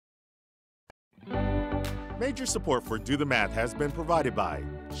Major support for Do the Math has been provided by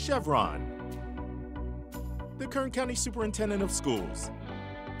Chevron, the Kern County Superintendent of Schools,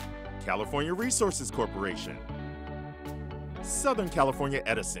 California Resources Corporation, Southern California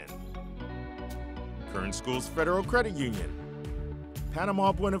Edison, Kern Schools Federal Credit Union,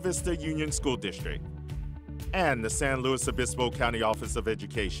 Panama Buena Vista Union School District, and the San Luis Obispo County Office of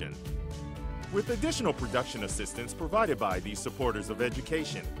Education, with additional production assistance provided by the supporters of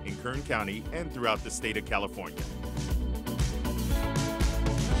education in Kern County and throughout the state of California.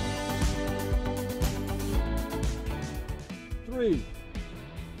 Three.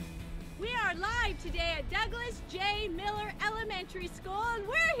 We are live today at Douglas J. Miller Elementary School, and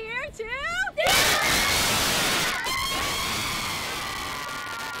we're here to...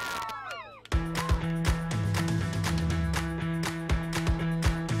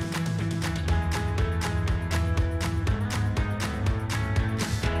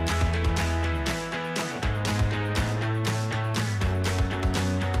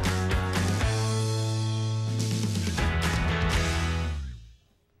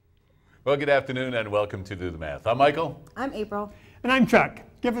 Well, good afternoon and welcome to Do the Math. I'm Michael. I'm April. And I'm Chuck.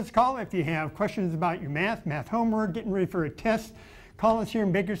 Give us a call if you have questions about your math homework, getting ready for a test. Call us here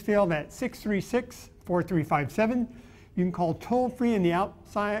in Bakersfield at 636-4357. You can call toll-free in the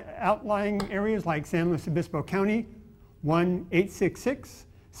outlying areas like San Luis Obispo County,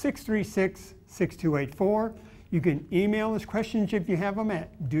 1-866-636-6284. You can email us questions if you have them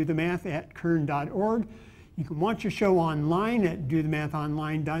at dothemath@kern.org. You can watch the show online at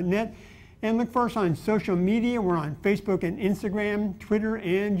dothemathonline.net. And look for us on social media. We're on Facebook and Instagram, Twitter,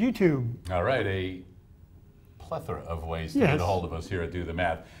 and YouTube. All right, a plethora of ways to get a hold of us here at Do the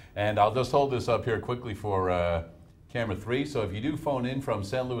Math. And I'll just hold this up here quickly for camera 3. So if you do phone in from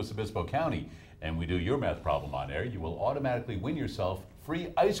San Luis Obispo County and we do your math problem on air, you will automatically win yourself free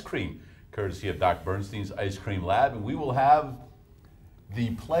ice cream, courtesy of Doc Bernstein's Ice Cream Lab. And we will have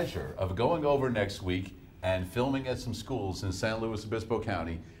the pleasure of going over next week and filming at some schools in San Luis Obispo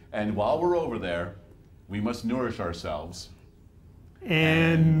County. And while we're over there, we must nourish ourselves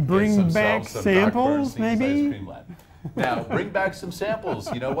and bring back samples, maybe? Ice Cream Lab. Now, bring back some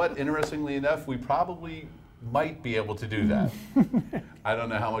samples. You know what? Interestingly enough, we probably might be able to do that. I don't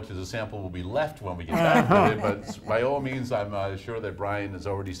know how much of the sample will be left when we get back with it, but by all means, I'm sure that Brian has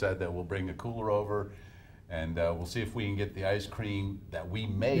already said that we'll bring a cooler over, and we'll see if we can get the ice cream that we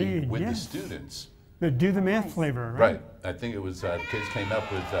made with the students. The Do the Math flavor, right? Right. I think it was the kids came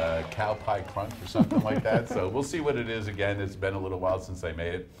up with cow pie crunch or something like that. So we'll see what it is again. It's been a little while since I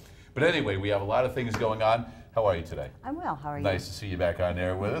made it. But anyway, we have a lot of things going on. How are you today? I'm well. How are you? Nice to see you back on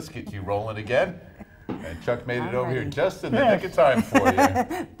air with us. Get you rolling again. And Chuck made it over here just in the nick of time for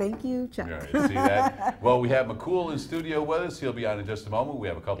you. Thank you, Chuck. All right, see that? Well, we have Mukul in studio with us. He'll be on in just a moment. We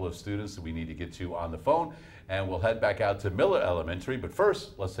have a couple of students that we need to get to on the phone. And we'll head back out to Miller Elementary. But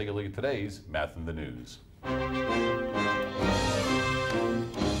first, let's take a look at today's Math in the News.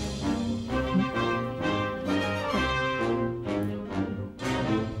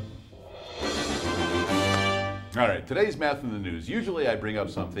 All right, today's Math in the News. Usually I bring up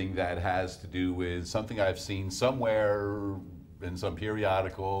something that has to do with something I've seen somewhere in some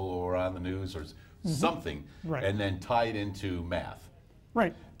periodical or on the news or something, and then tie it into math.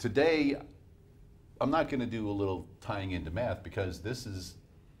 Right. Today, I'm not going to do a little tying into math because this is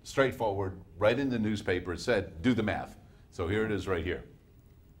straightforward. Right in the newspaper, it said, do the math. So here it is right here.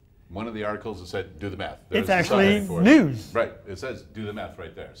 One of the articles that said, do the math. There's it's actually news. Right. It says, do the math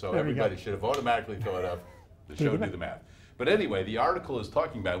right there. So everybody should have automatically thought of the show, do the math. But anyway, the article is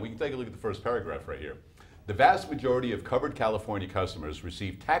talking about, we can take a look at the first paragraph right here. The vast majority of covered California customers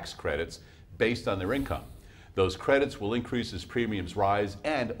receive tax credits based on their income. Those credits will increase as premiums rise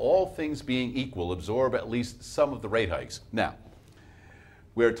and, all things being equal, absorb at least some of the rate hikes. Now,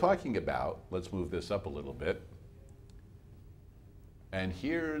 we're talking about, let's move this up a little bit, and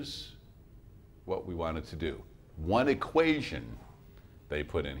here's what we wanted to do. One equation they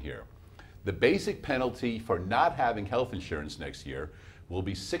put in here. The basic penalty for not having health insurance next year will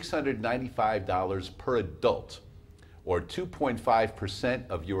be $695 per adult, or 2.5%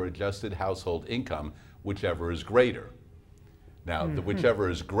 of your adjusted household income, whichever is greater. Now, the whichever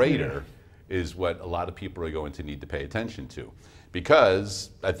is greater is what a lot of people are going to need to pay attention to.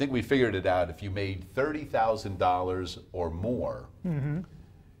 Because I think we figured it out, if you made $30,000 or more,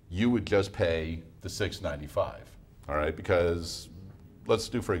 you would just pay the $695, all right? Because let's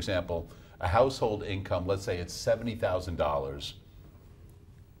do, for example, a household income, let's say it's $70,000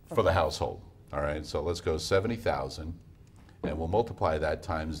 for the household, all right? So let's go 70,000, and we'll multiply that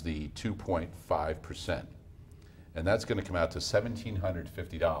times the 2.5%. And that's going to come out to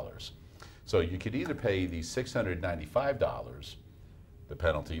 $1,750. So you could either pay the $695, the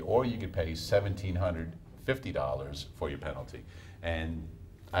penalty, or you could pay $1,750 for your penalty. And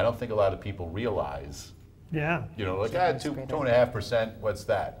I don't think a lot of people realize, Yeah. you know, like, 2.5%, what's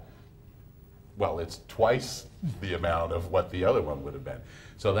that? Well, it's twice the amount of what the other one would have been.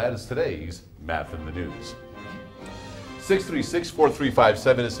 So that is today's Math in the News.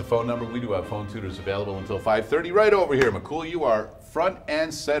 636-4357 is the phone number. We do have phone tutors available until 5:30 right over here. Mukul, you are front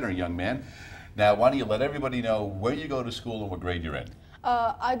and center, young man. Now, why don't you let everybody know where you go to school and what grade you're in?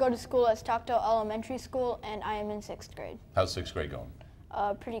 I go to school at Stockdale Elementary School, and I am in 6th grade. How's 6th grade going?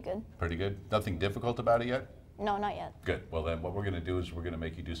 Pretty good. Pretty good? Nothing difficult about it yet? No, not yet. Good. Well, then what we're going to do is we're going to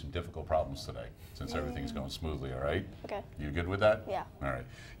make you do some difficult problems today, since everything's going smoothly, all right? Okay. You good with that? Yeah. All right.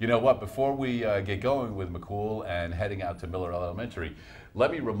 You know what? Before we get going with Mukul and heading out to Miller Elementary,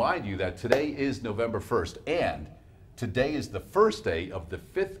 let me remind you that today is November 1st, and today is the first day of the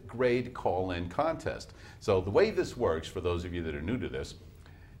 5th grade call-in contest. So the way this works, for those of you that are new to this,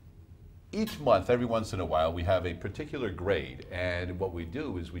 each month, every once in a while, we have a particular grade, and what we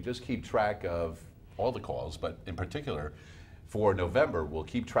do is we just keep track of all the calls, but in particular, for November, we'll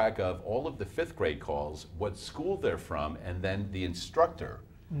keep track of all of the 5th grade calls, what school they're from, and then the instructor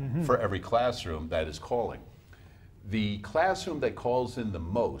for every classroom that is calling. The classroom that calls in the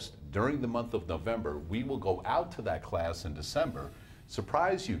most during the month of November, we will go out to that class in December,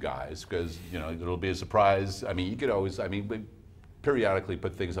 surprise you guys, because, you know, it'll be a surprise. I mean, you could always, we periodically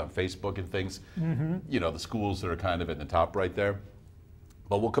put things on Facebook and things, you know, the schools that are kind of at the top right there.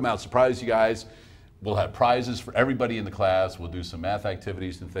 But we'll come out, surprise you guys. We'll have prizes for everybody in the class. We'll do some math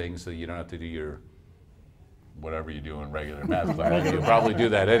activities and things so you don't have to do your whatever you do in regular math class. You'll probably do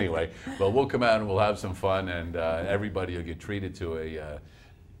that anyway. But we'll come out and we'll have some fun, and everybody will get treated to a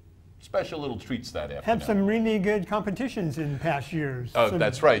special little treats that afternoon. Have some really good competitions in past years. Oh,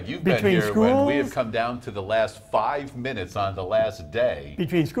 that's right. You've been between here when we schools, have come down to the last 5 minutes on the last day.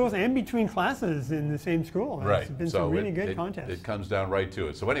 between schools and between classes in the same school. Right. It's been So some really good contests. It comes down right to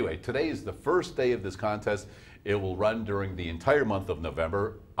it. So anyway, today is the first day of this contest. It will run during the entire month of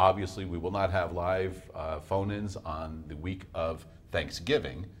November. Obviously, we will not have live phone-ins on the week of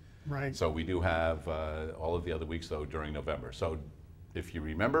Thanksgiving. Right. So we do have all of the other weeks, though, during November. So if you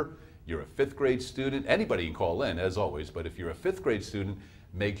remember, you're a 5th grade student. Anybody can call in, as always, but if you're a 5th grade student,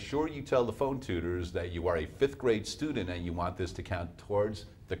 make sure you tell the phone tutors that you are a 5th grade student and you want this to count towards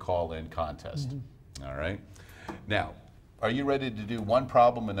the call-in contest. All right? Now, are you ready to do one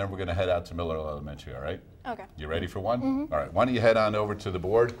problem, and then we're going to head out to Miller Elementary, all right? Okay. You ready for one? All right, why don't you head on over to the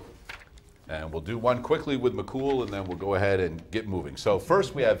board, and we'll do one quickly with Mukul, and then we'll go ahead and get moving. So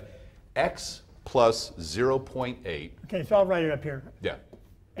first we have x plus 0.8. Okay, so I'll write it up here. Yeah.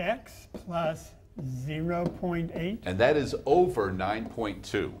 X plus 0.8, And that is over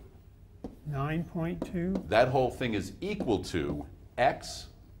 9.2. 9.2. That whole thing is equal to x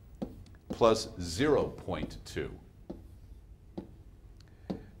plus 0.2.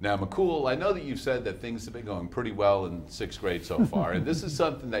 Now, Mukul, I know that you've said that things have been going pretty well in 6th grade so far, and this is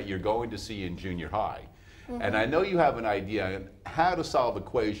something that you're going to see in junior high. And I know you have an idea on how to solve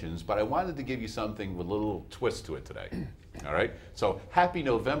equations, but I wanted to give you something with a little twist to it today. All right? So, happy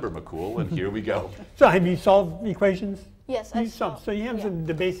November, Mukul, and here we go. So have you solved equations? Yes, You I solved. So you have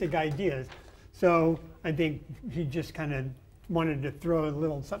the basic ideas. So I think he just kind of wanted to throw a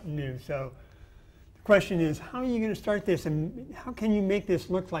little something new. So the question is, how are you going to start this, and how can you make this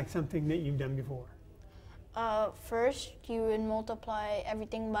look like something that you've done before? First, you would multiply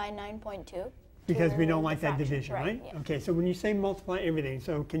everything by 9.2. Because we don't the like that fraction, division, right? Yeah. Okay, so when you say multiply everything,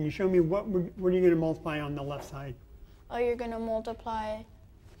 so can you show me what are you going to multiply on the left side? Oh, you're going to multiply.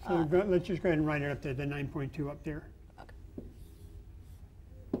 So let's just go ahead and write it up there, the 9.2 up there.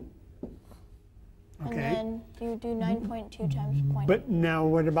 Okay. And then you do 9.2 times 0.8. But now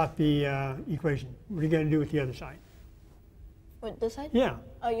what about the equation? What are you going to do with the other side? With this side? Yeah.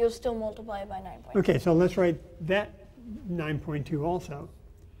 Oh, you'll still multiply by 9.2. Okay, so let's write that 9.2 also.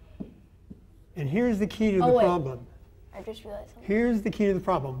 And here's the key to the wait. problem. I just realized something. Here's the key to the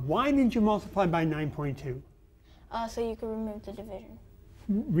problem. Why did you multiply by 9.2? So you can remove the division.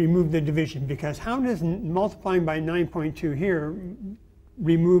 Remove the division, because how does multiplying by 9.2 here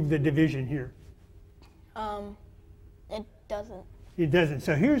remove the division here? It doesn't. It doesn't.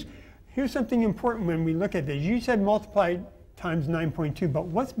 So here's something important when we look at this. You said multiply times 9.2, but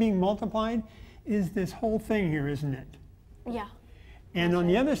what's being multiplied is this whole thing here, isn't it? Yeah. And on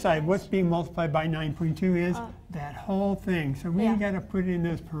the other side, what's being multiplied by 9.2 is that whole thing. So we got to put in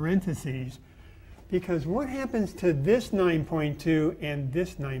those parentheses, because what happens to this 9.2 and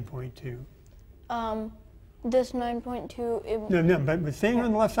this 9.2? This 9.2. No, but staying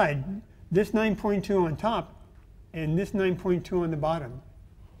on the left side, this 9.2 on top and this 9.2 on the bottom,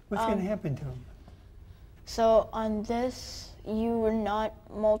 what's going to happen to them? So on this, you would not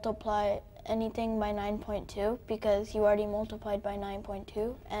multiply anything by 9.2 because you already multiplied by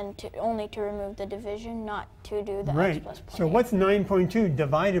 9.2, and only to remove the division, not to do the Right. x plus 0.8. So what's 9.2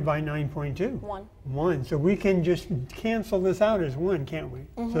 divided by 9.2? 1. 1. So we can just cancel this out as 1, can't we?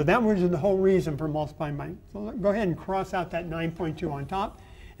 So that was the whole reason for multiplying by. So go ahead and cross out that 9.2 on top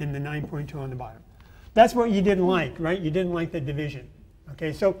and the 9.2 on the bottom. That's what you didn't like, right? You didn't like the division.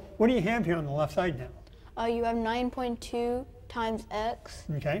 Okay, so what do you have here on the left side now? You have 9.2 times x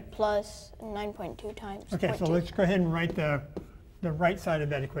Okay. plus 9.2 times Okay, 0.2. so let's go ahead and write the right side of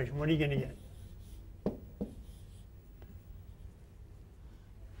that equation. What are you going to get?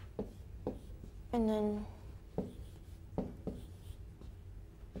 And then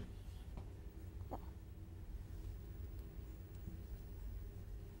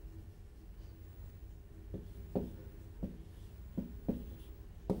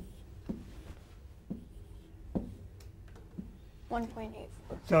 1.84.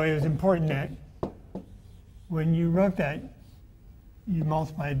 So it was important that when you wrote that, you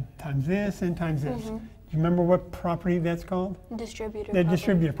multiplied times this and times this. Do you remember what property that's called? Distributive The property.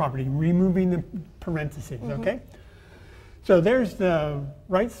 distributive property, removing the parentheses, okay? So there's the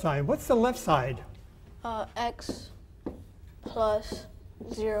right side. What's the left side? X plus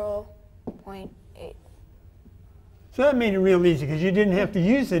 0.8. So that made it real easy because you didn't have to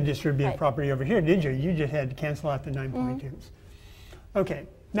use the distributive Right. property over here, did you? You just had to cancel out the 9.2s. Okay,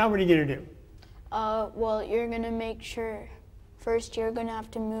 now what are you going to do? Well, you're going to make sure, first you're going to have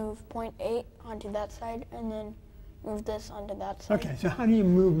to move 0.8 onto that side and then move this onto that side. Okay, so how do you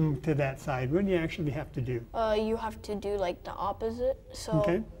move them to that side? What do you actually have to do? You have to do like the opposite. So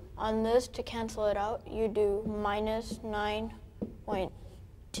Okay. on this, to cancel it out, you do minus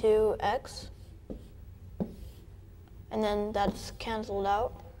 9.2x. And then that's canceled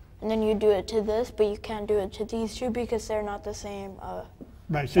out. And then you do it to this, but you can't do it to these two because they're not the same.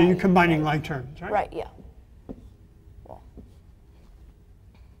 Right, so you're value, combining right. like terms, right? Right, yeah. Well.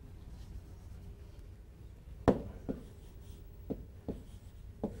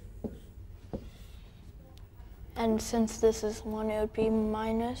 And since this is 1, it would be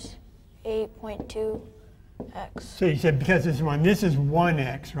minus 8.2x. So you said because this is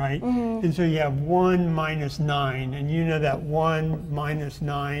 1x, right? And so you have 1 minus 9, and you know that 1 minus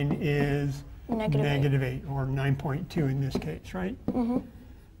 9 is Negative 8, or 9.2 in this case, right?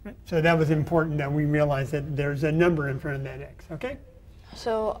 Right. So that was important that we realize that there's a number in front of that x, okay?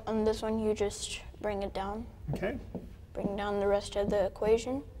 So on this one, you just bring it down. Okay. Bring down the rest of the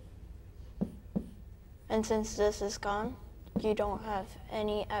equation. And since this is gone, you don't have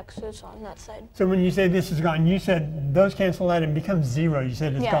any x's on that side. So when you say this is gone, you said those cancel out and become 0. You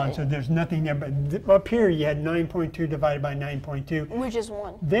said it's Yeah. gone, so there's nothing there. But up here you had 9.2 divided by 9.2. Which is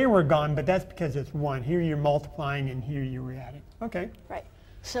 1. They were gone, but that's because it's 1. Here you're multiplying and here you're adding. Okay. Right.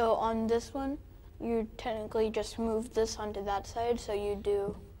 So on this one, you technically just move this onto that side. So you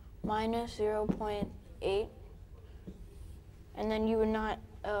do minus 0.8. And then you would not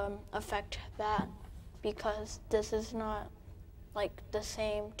affect that because this is not like the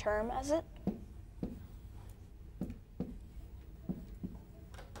same term as it.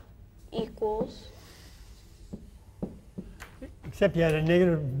 Equals. Except you had a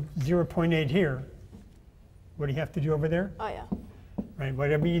negative 0.8 here. What do you have to do over there? Oh, yeah. Right,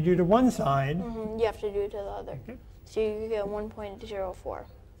 whatever you do to one side. You have to do it to the other. Okay. So you get 1.04.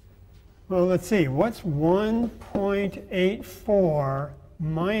 Well, let's see. What's 1.84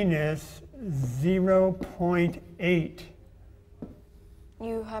 minus 0.8?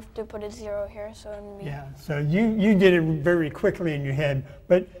 You have to put a 0 here, so it would be Yeah, so you did it very quickly in your head,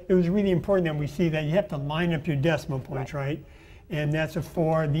 but it was really important that we see that you have to line up your decimal points, right? And that's a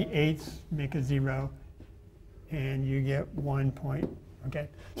 4, the 8s make a 0, and you get 1 point, okay?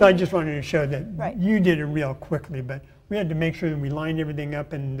 So I just wanted to show that Right. you did it real quickly, but we had to make sure that we lined everything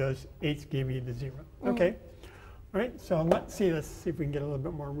up and those 8s gave you the 0. Okay, all right, so let's see if we can get a little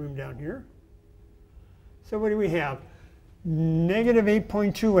bit more room down here. So what do we have? Negative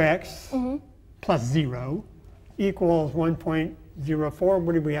 8.2x plus 0 equals 1.04.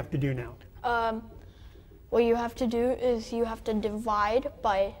 What do we have to do now? What you have to do is you have to divide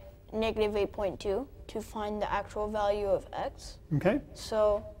by negative 8.2 to find the actual value of x. Okay,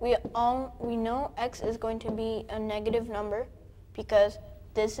 So we know x is going to be a negative number because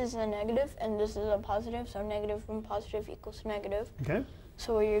this is a negative and this is a positive, so negative and positive equals negative. okay.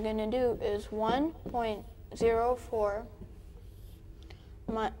 So what you're going to do is 1.04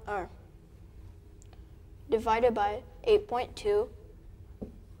 divided by 8.2,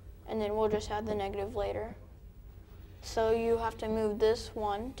 and then we'll just add the negative later. So you have to move this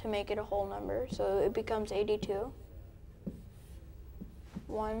 1 to make it a whole number. So it becomes 82.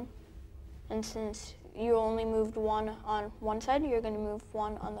 1. And since you only moved 1 on one side, you're going to move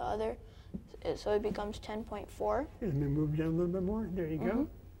 1 on the other. So it becomes 10.4. And then move down a little bit more. There you go.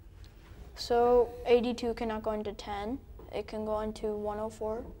 So 82 cannot go into 10. It can go into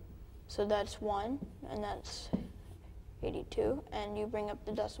 104. So that's 1, and that's 82. And you bring up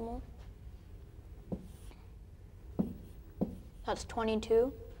the decimal. That's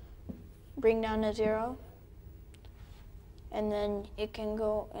 22. Bring down a 0. And then it can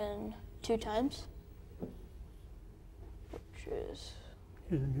go in 2 times, which is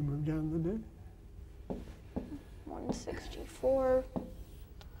And then you move down a little bit. 164,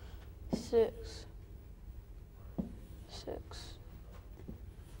 6, 6.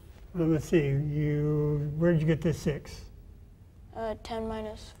 Well, let's see. Where did you get this 6? 10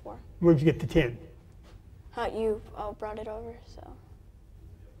 minus 4. Where did you get the 10? You brought it over, so.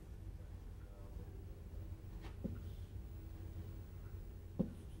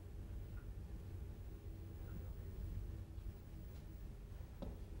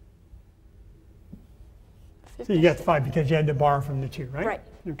 So you got the 5 because you had to borrow from the 2, right? Right.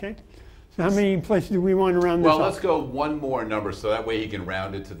 Okay. So how many places do we want to round this Well, off? let's go one more number so that way he can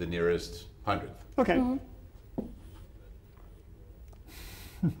round it to the nearest hundredth. Okay.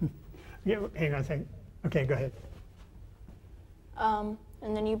 Yeah, hang on a second. Okay, go ahead. And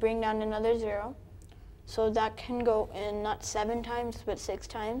then you bring down another 0. So that can go in not 7 times, but 6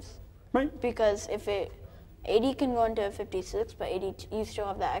 times. Right. Because if 80 can go into 56, but 80, you still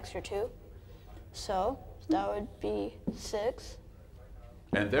have that extra 2. So that would be 6.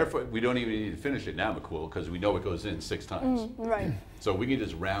 And therefore, we don't even need to finish it now, Mukul, because we know it goes in 6 times. Right. So we can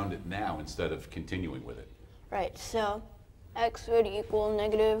just round it now instead of continuing with it. Right. So x would equal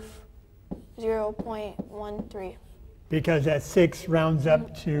negative 0.13. Because that 6 rounds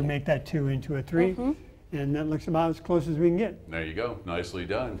up to make that 2 into a 3. And that looks about as close as we can get. There you go. Nicely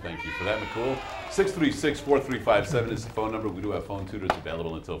done. Thank you for that, Mukul. 636-4357 is the phone number. We do have phone tutors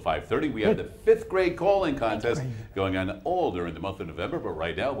available until 5:30. We have the 5th grade calling contest going on all during the month of November. But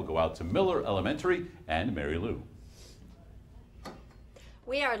right now, we'll go out to Miller Elementary and Marylou.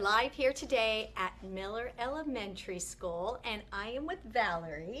 We are live here today at Miller Elementary School, and I am with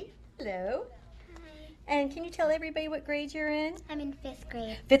Valerie. Hello. And can you tell everybody what grade you're in? I'm in 5th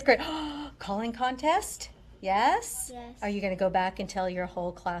grade. 5th grade. Calling contest? Yes? Yes. Are you going to go back and tell your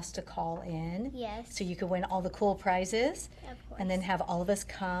whole class to call in? Yes. So you can win all the cool prizes? Of course. And then have all of us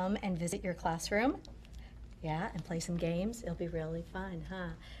come and visit your classroom? Yeah, and play some games? It'll be really fun,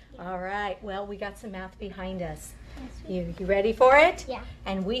 huh? Yeah. All right. Well, we got some math behind us. Yes, You ready for it? Yeah.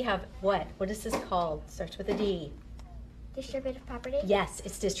 And we have what? What is this called? Starts with a D. Distributive property? Yes,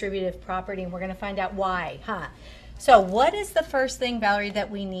 it's distributive property, and we're going to find out why, huh? So what is the first thing, Valerie,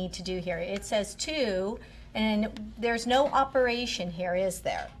 that we need to do here? It says 2, and there's no operation here, is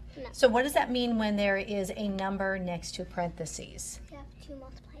there? No. So what does that mean when there is a number next to parentheses? You have to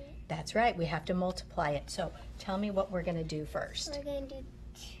multiply it. That's right, we have to multiply it. So tell me what we're going to do first. We're going to do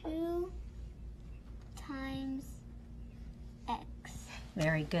 2 times x.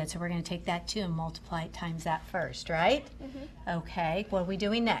 Very good. So we're going to take that 2 and multiply it times that first, right? Okay, what are we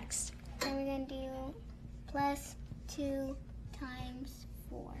doing next? Then we're going to do plus 2 times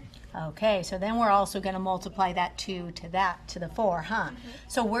 4. Okay, so then we're also going to multiply that 2 to the 4, huh?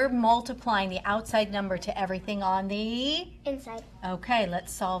 So we're multiplying the outside number to everything on the... Inside. Okay,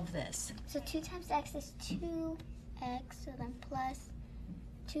 let's solve this. So 2 times x is 2x, so then plus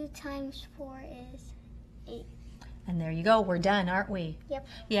 2 times 4 is 8. And there you go, we're done, aren't we? Yep.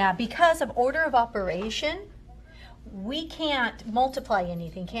 Yeah, because of order of operation, we can't multiply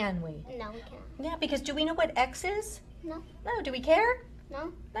anything, can we? No, we can't. Yeah, because do we know what x is? No. No, do we care?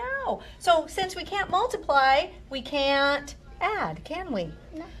 No. No. So since we can't multiply, we can't add, can we?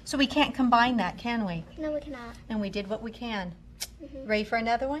 No. So we can't combine that, can we? No, we cannot. And we did what we can. Ready for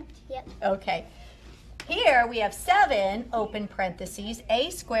another one? Yep. Okay. Here we have 7, open parentheses, a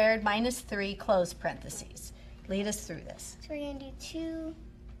squared minus 3, close parentheses. Lead us through this. So we're going to do 2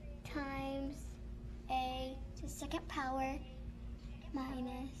 times a to the 2nd power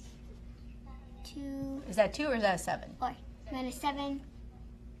minus 2, Is that 2 or is that a 7? or minus 7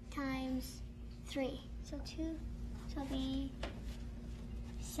 times 3. So 2, so it'll be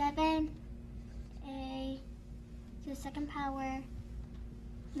 7a to the 2nd power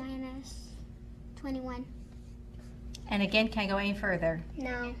minus 21. And again, can I go any further?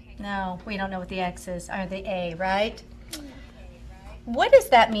 No. No, we don't know what the x is, or the a, right? What does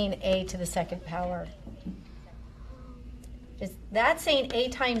that mean, a to the 2nd power? Is that saying a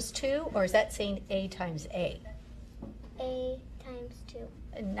times 2, or is that saying a times a? A times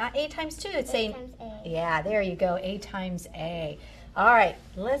 2. Not a times 2, it's A saying, times A. yeah, there you go, a times a. All right,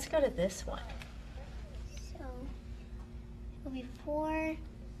 let's go to this one. So it'll be 4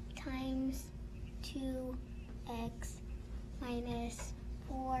 times 2x minus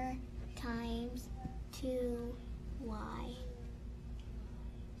 4 times 2y.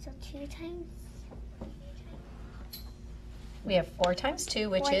 So 2 times We have 4 times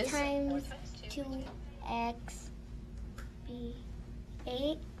 2, which 4 is? times 2x be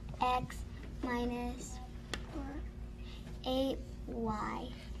 8x minus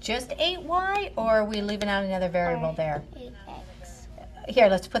 8y. Just 8y, or are we leaving out another variable Or there? 8x.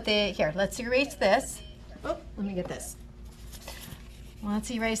 Here, let's erase this. Oh, let me get this.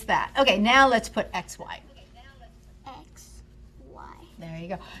 Let's erase that. Okay, now let's put xy. X, y. There you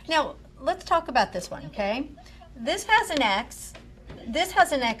go. Now, let's talk about this one, okay? This has an x, this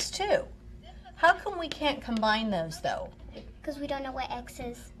has an x too. How come we can't combine those though? Because we don't know what x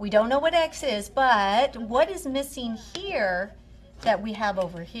is. We don't know what x is, but what is missing here that we have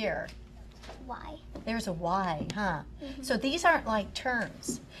over here? Y. There's a y, huh? So these aren't like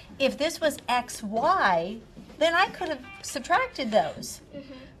terms. If this was xy, then I could have subtracted those.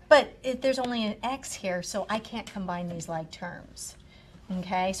 But there's only an x here, so I can't combine these like terms.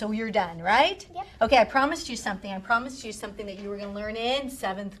 Okay, so you're done, right? Yep. Okay, I promised you something. I promised you something that you were going to learn in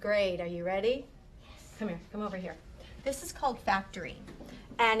 7th grade. Are you ready? Yes. Come here, come over here. This is called factoring,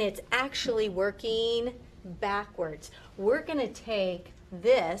 and it's actually working backwards. We're going to take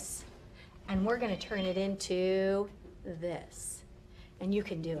this, and we're going to turn it into this. And you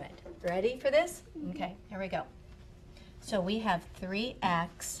can do it. Ready for this? Okay, here we go. So we have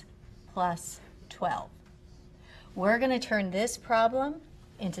 3x plus 12. We're going to turn this problem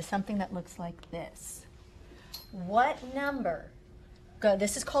into something that looks like this. What number?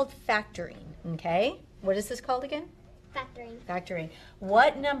 This is called factoring, okay? What is this called again? Factoring. Factoring.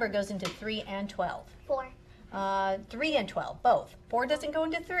 What number goes into 3 and 12? 4. 3 and 12, both. 4 doesn't go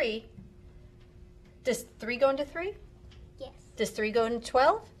into 3. Does 3 go into 3? Yes. Does 3 go into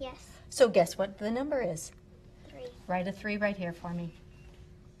 12? Yes. So guess what the number is? 3. Write a 3 right here for me.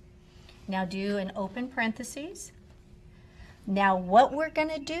 Now do an open parentheses. Now what we're going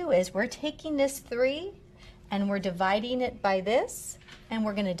to do is we're taking this 3 and we're dividing it by this, and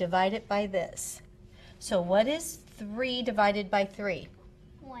we're going to divide it by this. So what is 3 divided by 3?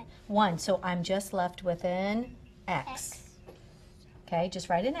 1. 1. So I'm just left with an x. Okay, just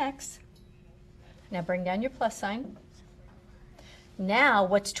write an x. Now bring down your plus sign. Now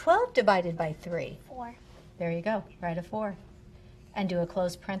what's 12 divided by 3? 4. There you go. Write a 4. And do a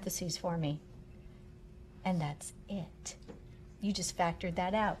closed parentheses for me. And that's it. You just factored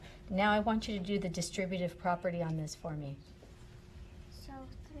that out. Now I want you to do the distributive property on this for me. So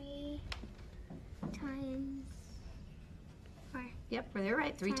 3 times 4. Yep, they're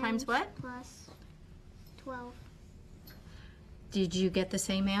right. 3 times what? Plus 12. Did you get the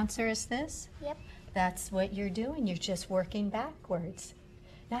same answer as this? Yep. That's what you're doing. You're just working backwards.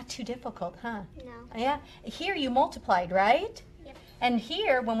 Not too difficult, huh? No. Yeah. Here you multiplied, right? Yep. And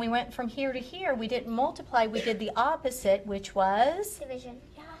here, when we went from here to here, we didn't multiply. We did the opposite, which was? Division.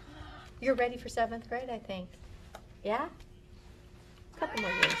 Yeah. You're ready for 7th grade, I think. Yeah? A couple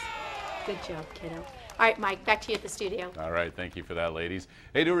more years. Good job, kiddo. All right, Mike, back to you at the studio. All right, thank you for that, ladies.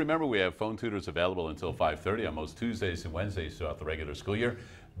 Hey, do remember we have phone tutors available until 5:30 on most Tuesdays and Wednesdays throughout the regular school year.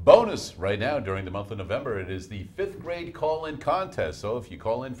 Bonus right now during the month of November, it is the 5th grade call-in contest. So if you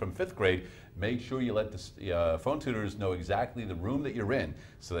call in from 5th grade, make sure you let the phone tutors know exactly the room that you're in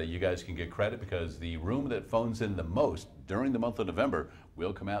so that you guys can get credit, because the room that phones in the most during the month of November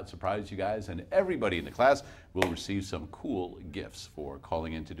will come out, surprise you guys, and everybody in the class will receive some cool gifts for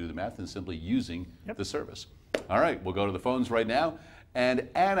calling in to do the math and simply using the service. All right, we'll go to the phones right now. And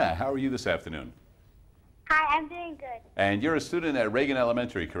Anna, how are you this afternoon? Hi, I'm doing good. And you're a student at Reagan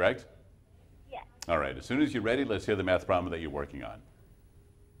Elementary, correct? Yes. All right, as soon as you're ready, let's hear the math problem that you're working on.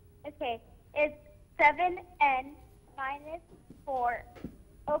 Okay, it's 7n minus 4,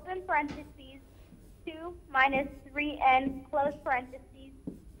 open parentheses, 2 minus 3n, close parentheses,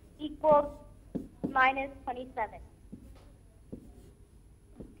 equals minus 27.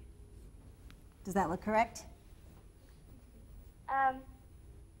 Does that look correct? Um,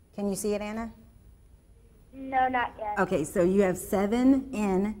 Can you see it, Anna? no, not yet. Okay, so you have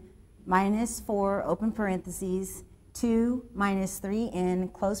 7n minus 4, open parentheses, 2 minus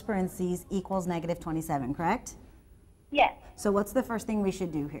 3n, close parentheses, equals negative 27, correct? Yes. So what's the first thing we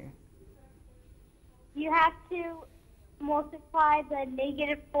should do here? You have to multiply the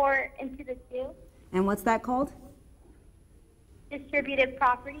negative 4 into the 2. And what's that called? distributive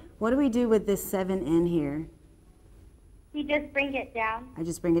property. What do we do with this 7n here? You just bring it down. I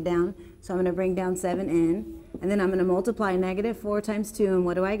just bring it down. So I'm going to bring down 7n, and then I'm going to multiply negative 4 times 2, and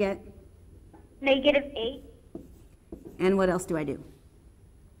what do I get? Negative 8. And what else do I do?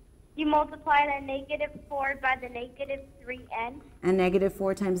 You multiply the negative 4 by the negative 3n. And negative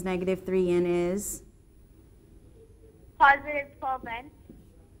 4 times negative 3n is? Positive 12n.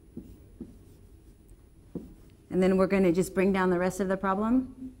 And then we're going to just bring down the rest of the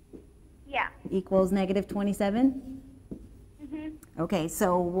problem? Yeah. Equals negative 27? Okay,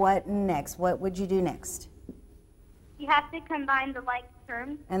 so what next? What would you do next? You have to combine the like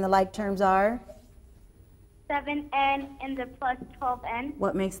terms. And the like terms are? 7n and the plus 12n.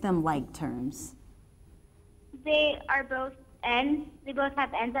 What makes them like terms? They are both n. They both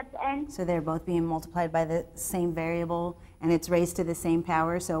have n's at the end. So they're both being multiplied by the same variable, and it's raised to the same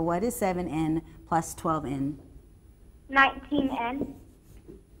power. So what is 7n plus 12n? 19n.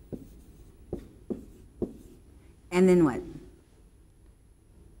 And then what?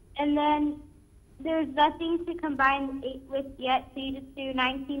 And then there's nothing to combine 8 with yet, so you just do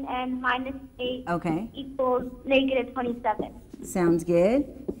 19n minus 8 equals negative 27. Sounds good.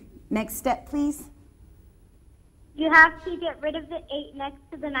 Next step, please. You have to get rid of the 8 next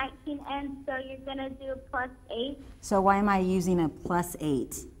to the 19n, so you're going to do plus 8. So why am I using a plus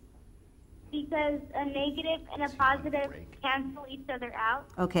 8? Because a negative and a positive cancel each other out.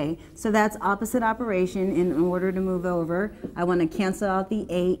 Okay, so that's opposite operation. In order to move over, I want to cancel out the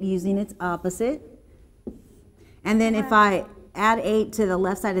 8 using its opposite. And then if I add 8 to the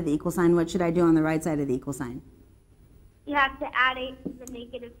left side of the equal sign, what should I do on the right side of the equal sign? You have to add 8 to the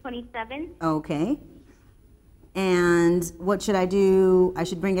negative 27. Okay. And what should I do? I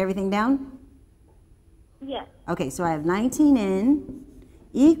should bring everything down? Yes. Okay, so I have 19n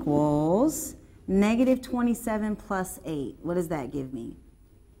equals negative 27 plus 8. What does that give me?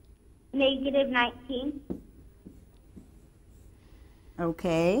 Negative 19.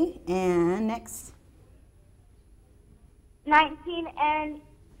 Okay, and next? 19n,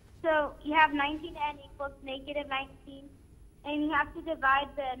 so you have 19n equals negative 19, and you have to divide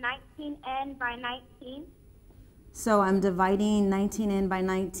the 19n by 19. So I'm dividing 19n by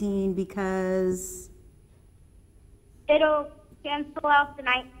 19 because? It'll cancel out the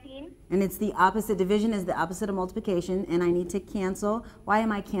 19. And it's the opposite. Division is the opposite of multiplication, and I need to cancel. Why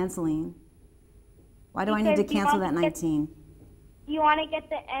am I canceling? Why do I need to cancel that 19? You want to get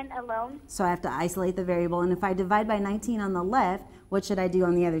the n alone. So I have to isolate the variable, and if I divide by 19 on the left, what should I do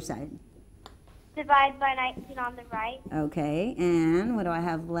on the other side? Divide by 19 on the right. Okay, and what do I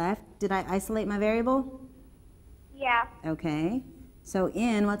have left? Did I isolate my variable? Yeah. Okay, so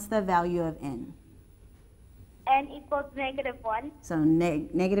n, what's the value of n? N equals negative 1. So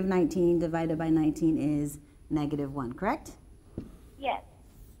negative 19 divided by 19 is negative 1, correct? Yes.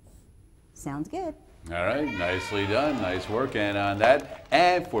 Sounds good. All right, nicely done. Nice work, and on that,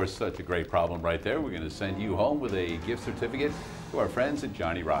 and for such a great problem right there, we're going to send you home with a gift certificate to our friends at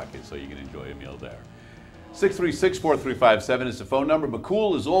Johnny Rocket, so you can enjoy a meal there. 636-4357 is the phone number.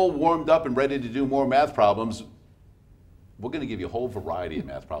 Mukul is all warmed up and ready to do more math problems. We're going to give you a whole variety of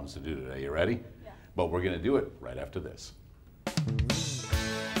math problems to do today. You ready? Yeah. But we're going to do it right after this.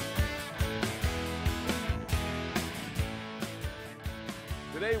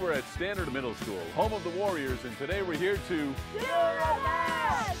 Today we're at Standard Middle School, home of the Warriors, and today we're here to do the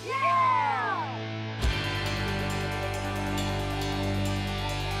math! Yeah!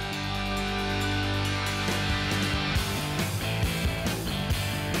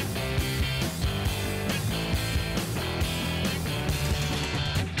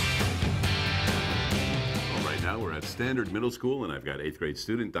 Well, right now we're at Standard Middle School, and I've got 8th grade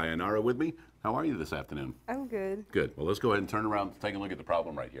student Dayanara with me. How are you this afternoon? I'm good. Good. Well, let's go ahead and turn around and take a look at the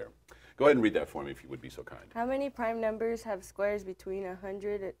problem right here. Go ahead and read that for me if you would be so kind. How many prime numbers have squares between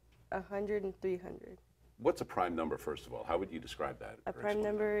 100 and 300? What's a prime number, first of all? How would you describe that? A prime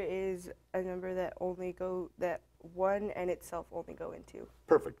number is a number that that 1 and itself only go into.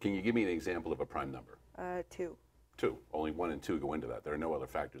 Perfect. Can you give me an example of a prime number? 2. 2. Only 1 and 2 go into that. There are no other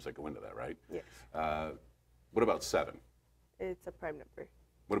factors that go into that, right? Yes. What about 7? It's a prime number.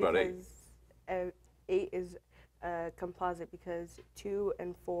 What about 8? 8 is a composite because 2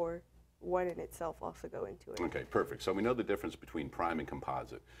 and 4, 1 in itself also go into it. Okay, perfect. So we know the difference between prime and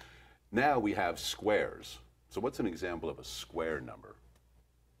composite. Now we have squares. So what's an example of a square number?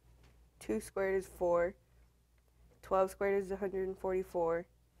 2 squared is 4. 12 squared is 144.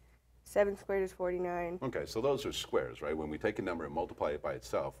 7 squared is 49. Okay, so those are squares, right? When we take a number and multiply it by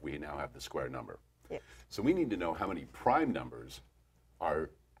itself, we now have the square number. Yes. So we need to know how many prime numbers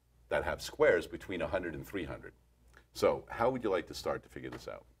are that have squares between 100 and 300. So how would you like to start to figure this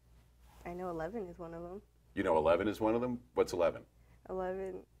out? I know 11 is one of them. You know 11 is one of them? What's 11?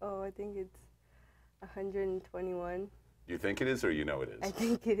 11, oh, I think it's 121. You think it is or you know it is? I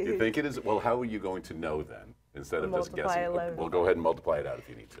think it is. You think it is? Well, how are you going to know then instead of just Multiply guessing? 11. We'll go ahead and multiply it out if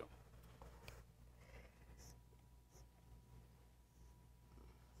you need to.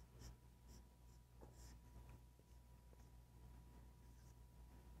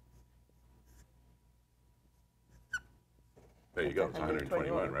 There you go, it's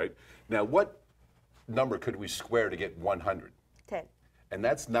 121, right? Now, what number could we square to get 100? 10. And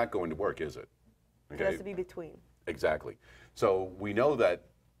that's not going to work, is it? It has to be between. Exactly. So we know that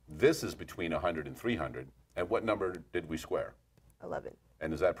this is between 100 and 300. And what number did we square? 11.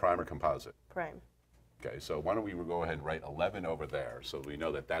 And is that prime or composite? Prime. Okay, so why don't we go ahead and write 11 over there so we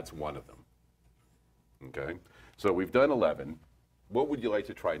know that that's one of them. Okay, so we've done 11. What would you like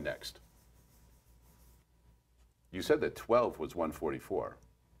to try next? You said that 12 was 144.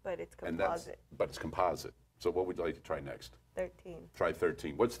 But it's And composite. but it's composite. So what would you like to try next? 13. Try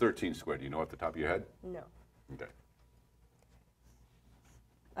 13. What's 13 squared? Do you know off the top of your head? No. Okay,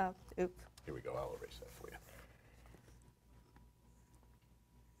 Oh, oops. here we go. I'll erase that for you.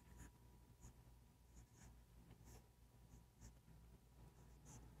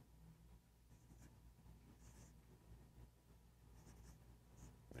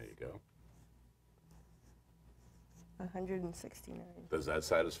 There you go. 169. Does that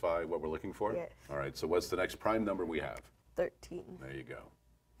satisfy what we're looking for? Yes. All right, so what's the next prime number we have? 13. There you go.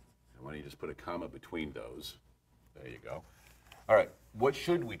 And why don't you just put a comma between those? There you go. All right, what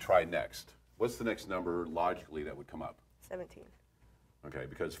should we try next? What's the next number logically that would come up? 17. Okay,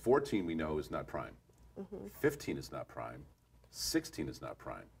 because 14 we know is not prime. 15 is not prime. 16 is not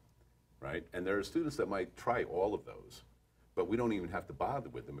prime, right? And there are students that might try all of those, but we don't even have to bother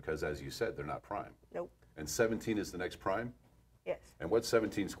with them because, as you said, they're not prime. Nope. And 17 is the next prime? Yes. And what's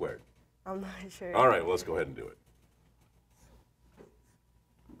 17 squared? I'm not sure. All right, well, let's go ahead and do it.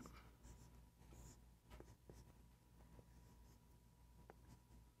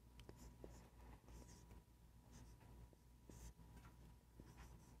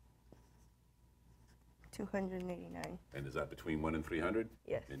 $289. And is that between 1 and 300?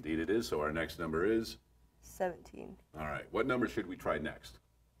 Yes. Indeed it is, so our next number is? 17. All right, what number should we try next?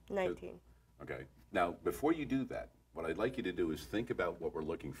 19. Okay, now before you do that, what I'd like you to do is think about what we're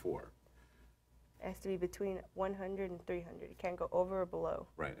looking for. It has to be between 100 and 300. It can't go over or below.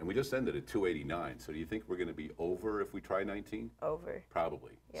 Right, and we just ended at 289, so do you think we're going to be over if we try 19? Over.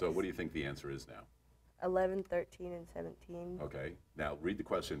 Probably. So Yes. what do you think the answer is now? 11, 13, and 17. Okay, now read the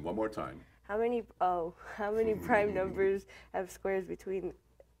question one more time. How many prime numbers have squares between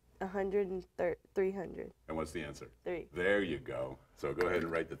 100 and 300? And what's the answer? 3. There you go. So go ahead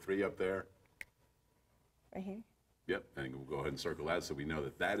and write the 3 up there. Right here? Yep, and we'll go ahead and circle that so we know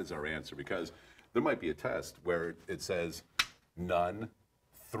that that is our answer, because there might be a test where it says none,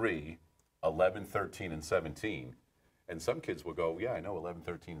 3, 11, 13, and 17. And some kids will go, yeah, I know 11,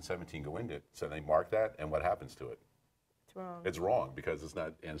 13, and 17 go into it. So they mark that, and what happens to it? It's wrong. It's wrong because it's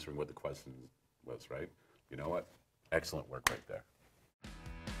not answering what the question was, right? You know what? Excellent work right there.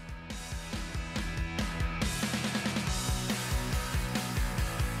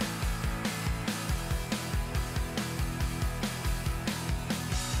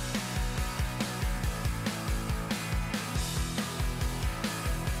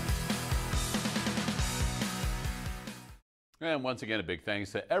 And once again, a big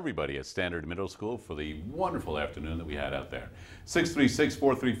thanks to everybody at Standard Middle School for the wonderful afternoon that we had out there.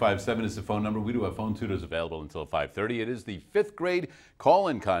 636-4357 is the phone number. We do have phone tutors available until 5:30. It is the 5th grade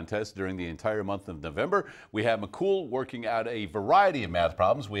call-in contest during the entire month of November. We have Mukul working out a variety of math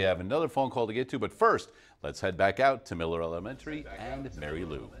problems. We have another phone call to get to, but first, let's head back out to Miller Elementary and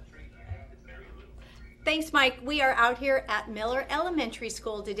Marylou. Thanks, Mike. We are out here at Miller Elementary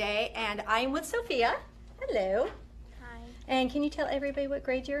School today, and I'm with Sophia. Hello. Hi. And can you tell everybody what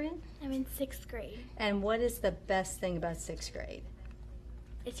grade you're in? I'm in 6th grade. And what is the best thing about 6th grade?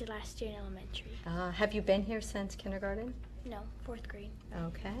 It's your last year in elementary. Have you been here since kindergarten? No, 4th grade.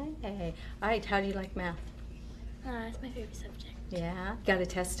 Okay. All right, how do you like math? It's my favorite subject. Yeah. Got a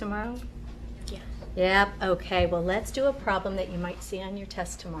test tomorrow? Yeah. Yep. Okay, well, let's do a problem that you might see on your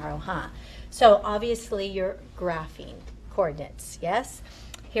test tomorrow, huh? So obviously you're graphing coordinates, yes?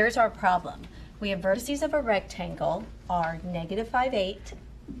 Here's our problem. We have vertices of a rectangle are -5, 8,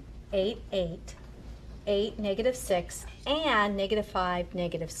 8, 8, 8, -6, and -5,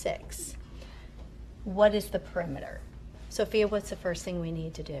 -6. What is the perimeter? Sophia, what's the first thing we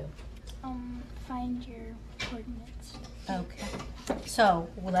need to do? Find your coordinates. Okay. So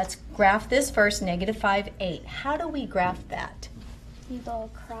let's graph this first, negative 5, 8. How do we graph that? You go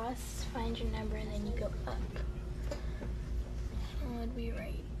across, find your number, and then you go up. It would be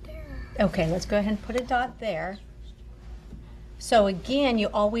right there. Okay, let's go ahead and put a dot there. So again, you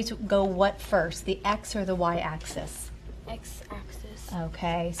always go what first, the x or the y-axis? X-axis.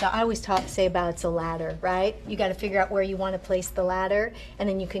 Okay, so I always say about it's a ladder, right? You got to figure out where you want to place the ladder, and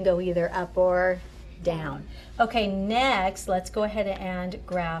then you can go either up or down. Okay, next, let's go ahead and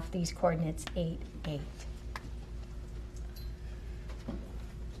graph these coordinates 8, 8.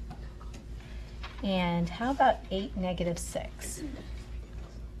 And how about 8, negative 6?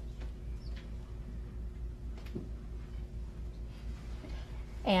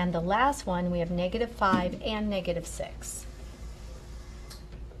 And the last one, we have negative 5 and negative 6.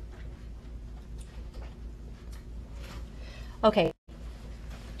 Okay,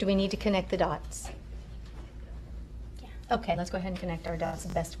 do we need to connect the dots? Yeah. Okay, let's go ahead and connect our dots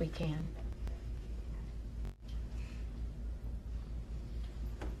as best we can.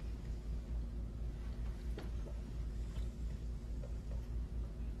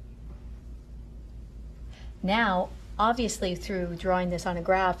 Now, obviously, through drawing this on a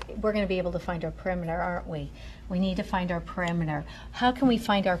graph, we're going to be able to find our perimeter, aren't we? We need to find our perimeter. How can we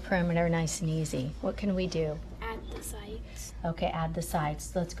find our perimeter nice and easy? What can we do? Add the sides. Okay, add the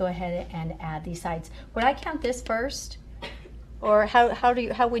sides. Let's go ahead and add these sides. Would I count this first? Or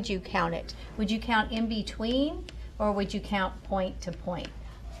how would you count it? Would you count in between, or would you count point to point?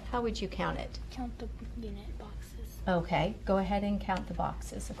 How would you count it? Count the unit boxes. Okay, go ahead and count the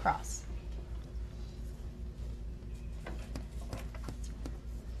boxes across.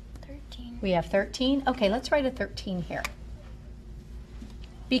 13. We have 13. Okay, let's write a 13 here.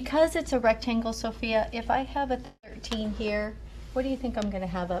 Because it's a rectangle, Sophia, if I have a 13 here, what do you think I'm going to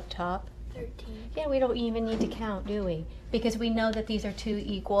have up top? 13. Yeah, we don't even need to count, do we? Because we know that these are two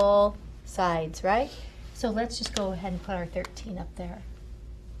equal sides, right? So let's just go ahead and put our 13 up there.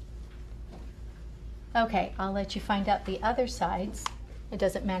 Okay, I'll let you find out the other sides. It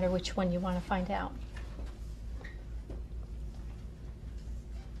doesn't matter which one you want to find out.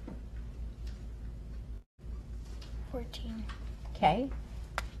 Okay.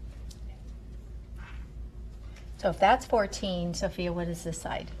 So if that's 14, Sophia, what is this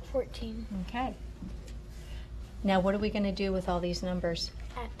side? 14. Okay. Now what are we going to do with all these numbers?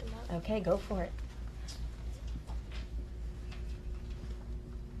 Add them up. Okay, go for it.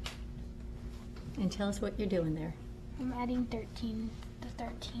 And tell us what you're doing there. I'm adding the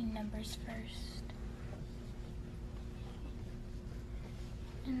 13 numbers first.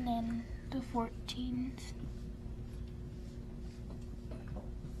 And then the 14s.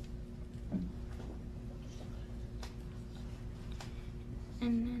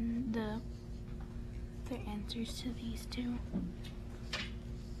 And then the answers to these two.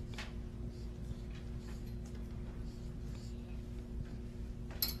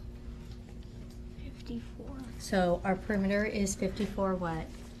 So our perimeter is 54 what?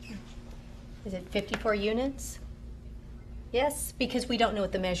 Is it 54 units? Yes, because we don't know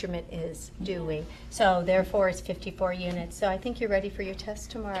what the measurement is, do we? So therefore it's 54 units. So I think you're ready for your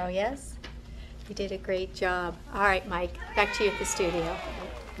test tomorrow, yes? You did a great job. All right, Mike, back to you at the studio.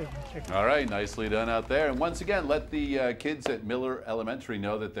 All right, nicely done out there. And once again, let the kids at Miller Elementary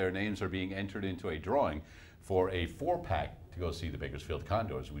know that their names are being entered into a drawing for a 4-pack to go see the Bakersfield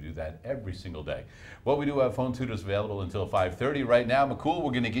Condors. We do that every single day. Well, we do have phone tutors available until 5:30 right now. Mukul,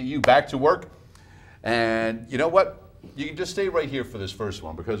 we're going to get you back to work. And you know what? You can just stay right here for this first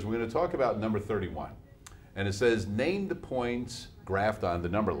one because we're going to talk about number 31. And it says, name the points graphed on the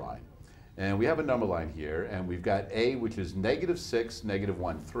number line. And we have a number line here, and we've got A, which is -6,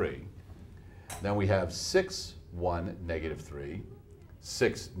 -1, 3. Then we have 6, 1, -3.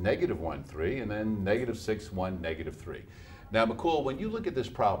 6, -1, 3, and then -6, 1, -3. Now, Mukul, when you look at this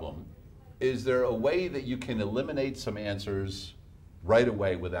problem, is there a way that you can eliminate some answers right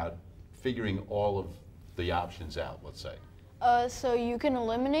away without figuring all of the options out, let's say? So you can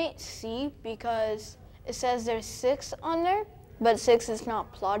eliminate C because it says there's 6 on there, but 6 is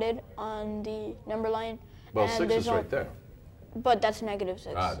not plotted on the number line. Well, 6 is right there. But that's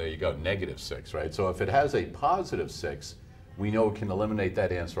 -6. Ah, there you go, -6, right? So if it has a +6, we know it can eliminate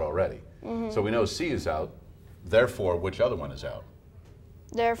that answer already. So we know C is out, therefore which other one is out?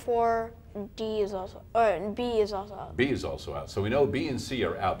 Therefore, D is also, or B is also out. B is also out. So we know B and C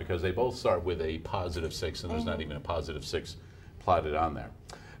are out because they both start with a +6 and there's not even a +6 plotted on there.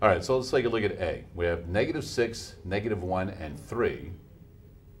 All right, so let's take a look at A. We have -6, -1, and 3.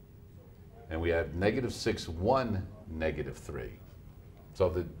 And we have -6, 1, -3.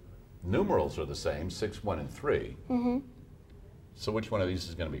 So numerals are the same, 6, 1, and 3. Mm-hmm. So which one of these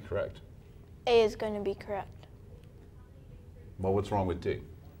is going to be correct? A is going to be correct. Well, what's wrong with D?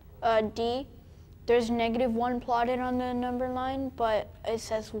 D, there's -1 plotted on the number line, but it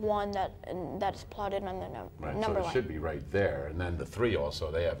says 1 that's plotted on the Right, number so line. it should be right there. And then the 3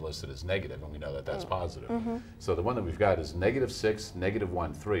 also, they have listed as negative, and we know that that's positive. Mm-hmm. So the one that we've got is -6,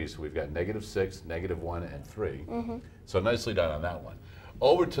 -1, 3. So we've got -6, -1, and 3. Mm-hmm. So nicely done on that one.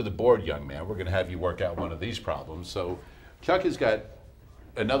 Over to the board, young man. We're going to have you work out one of these problems. So Chuck has got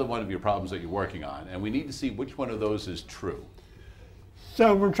another one of your problems that you're working on, and we need to see which one of those is true.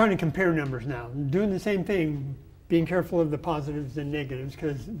 So we're trying to compare numbers now, doing the same thing, being careful of the positives and negatives,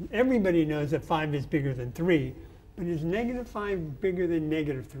 because everybody knows that 5 is bigger than 3, but is -5 bigger than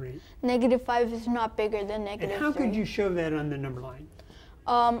 -3? -5 is not bigger than -3. And how could you show that on the number line?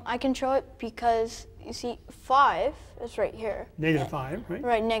 I can show it because, you see, 5 is right here. -5, right?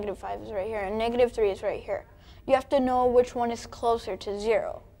 Right, -5 is right here, and -3 is right here. You have to know which one is closer to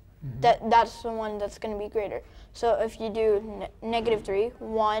 0. That's the one that's going to be greater. So if you do -3,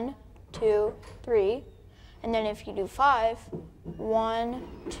 1, 2, 3, and then if you do 5, 1,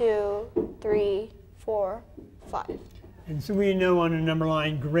 2, 3, 4, 5. And so we know on a number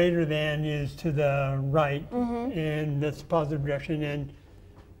line, greater than is to the right, and that's the positive direction, and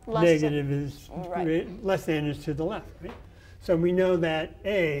negative is less than is to the left, right? So we know that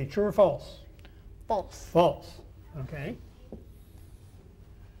A, true or false? False. False, okay.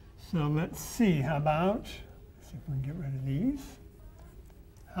 So let's see, how about, let's see if we can get rid of these.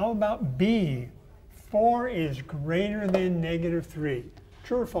 How about B, 4 is greater than -3?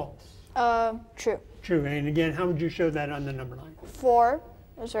 True or false? True. True, and again, how would you show that on the number line? 4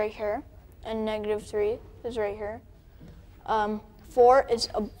 is right here, and -3 is right here. 4 is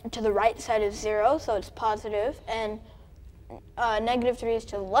to the right side of 0, so it's positive, and -3 is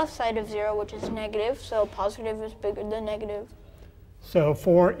to the left side of 0, which is negative, so positive is bigger than negative. So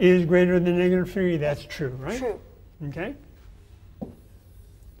 4 is greater than -3, that's true, right? True. Okay.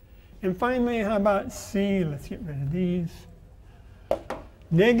 And finally, how about C? Let's get rid of these.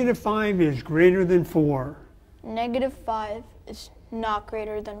 -5 is greater than 4. -5 is not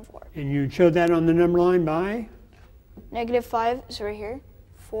greater than 4. And you showed that on the number line by? -5 is right here.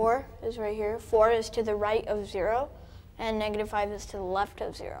 4 is right here. 4 is to the right of 0, and -5 is to the left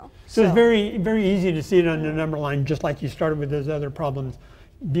of 0. So it's very, very easy to see it on the number line, just like you started with those other problems,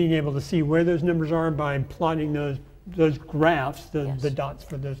 being able to see where those numbers are by plotting those graphs, the dots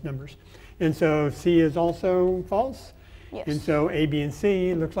for those numbers. And so C is also false? Yes. And so A, B, and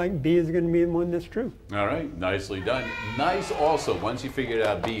C, looks like B is going to be the one that's true. All right, nicely done. Nice also, once you figured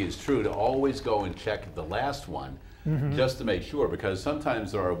out B is true, to always go and check the last one, just to make sure, because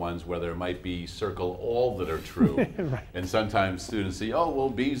sometimes there are ones where there might be circle all that are true. Right. And sometimes students say, oh, well,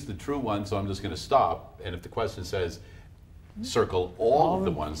 B's the true one, so I'm just going to stop. And if the question says circle all of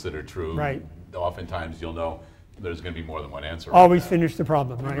the ones that are true, Right. oftentimes you'll know there's going to be more than one answer. Always finish the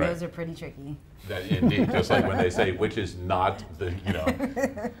problem, right? Those are pretty tricky. That, indeed, just like when they say which is not the, you know.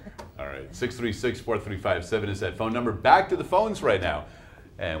 All right, 636-4357 is that phone number. Back to the phones right now.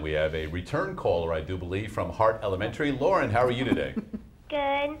 And we have a return caller, I do believe, from Hart Elementary. Lauren, how are you today?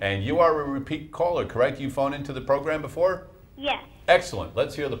 Good. And you are a repeat caller, correct? You phoned into the program before? Yes. Excellent.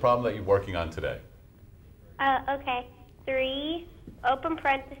 Let's hear the problem that you're working on today. Okay. 3, open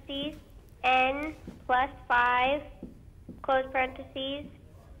parentheses, n plus 5, close parentheses,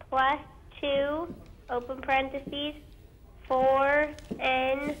 plus 2, open parentheses,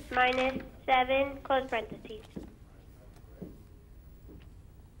 4n minus 7, close parentheses.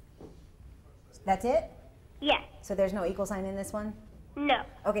 That's it? Yes. So there's no equal sign in this one? No.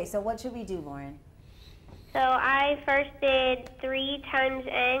 Okay, so what should we do, Lauren? So I first did 3 times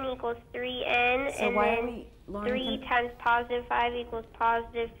n equals 3n, So and why are then we, Lauren, 3 times positive 5 equals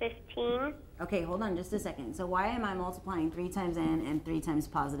positive 15. Okay, hold on just a second. So why am I multiplying 3 times n and 3 times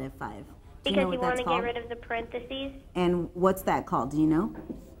positive 5? Do Because know you what want that's to called? get rid of the parentheses. And what's that called? Do you know?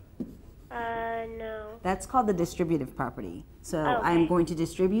 No. That's called the distributive property. So I'm Okay. going to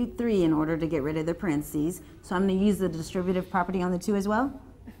distribute 3 in order to get rid of the parentheses. So I'm going to use the distributive property on the 2 as well?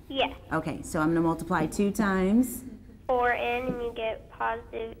 Yes. Okay, so I'm going to multiply 2 times. 4n, and you get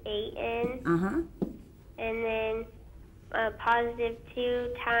positive 8n. Uh-huh. And then positive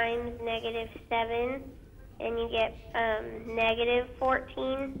 2 times negative 7, and you get negative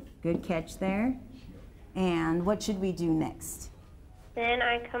 14. Good catch there. And what should we do next? Then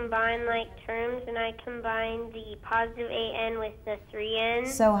I combine like terms, and I combine the positive 8n with the 3n.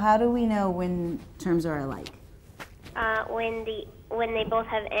 So how do we know when terms are alike? When they both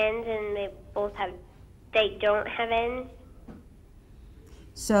have n's and they don't have n's.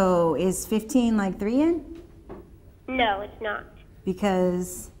 So is 15 like 3n? No, it's not.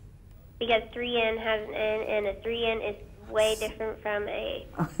 Because 3n has an n, and a 3n is way different from a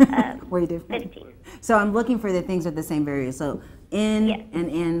way different. 15. So I'm looking for the things with the same variance. So n Yes. and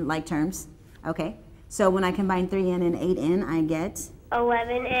n like terms. Okay. So when I combine 3n and 8n, I get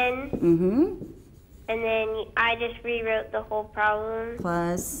 11n. mm-hmm. And then I just rewrote the whole problem.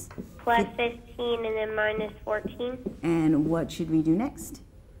 Plus 15 and then minus 14. And what should we do next?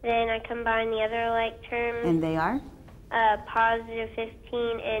 Then I combine the other like terms. And they are? Positive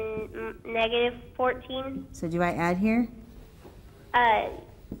 15 and negative 14. So do I add here?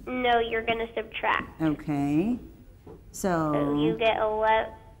 No, you're going to subtract. Okay. So you get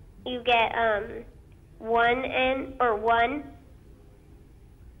 1n or 1.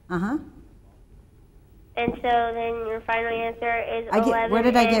 Uh-huh. And so then your final answer is 11. Where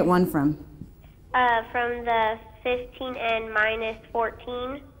did I get 1 from? From the 15 and minus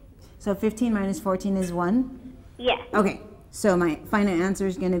 14. So 15 minus 14 is 1? Yes. Okay. So my final answer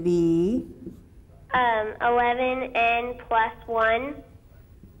is going to be 11n plus 1.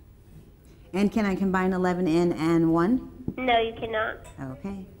 And can I combine 11n and 1? No, you cannot.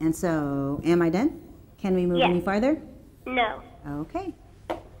 Okay. And so am I done? Can we move Yes. any farther? No. Okay.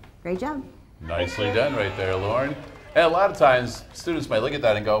 Great job. Nicely done right there, Lauren. And a lot of times, students might look at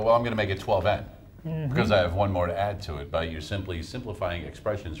that and go, well, I'm going to make it 12n because I have one more to add to it, but you're simply simplifying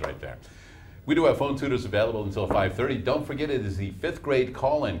expressions right there. We do have phone tutors available until 5:30. Don't forget, it is the 5th grade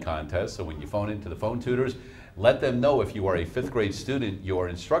call-in contest, so when you phone into the phone tutors, let them know if you are a 5th grade student, your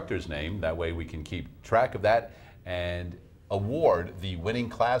instructor's name. That way we can keep track of that and award the winning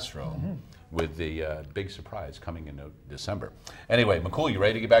classroom with the big surprise coming in December. Anyway, Mukul, you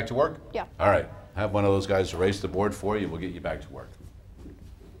ready to get back to work? Yeah. All right. Have one of those guys erase the board for you. We'll get you back to work.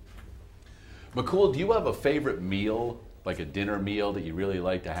 Mukul, do you have a favorite meal, like a dinner meal that you really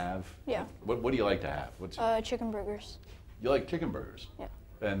like to have? Yeah. What do you like to have? What's Chicken burgers. You like chicken burgers? Yeah.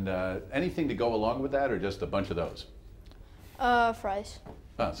 And anything to go along with that, or just a bunch of those? Fries.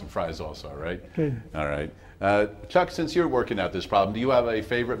 Oh, some fries also, right? Good. All right. Chuck, since you're working out this problem, do you have a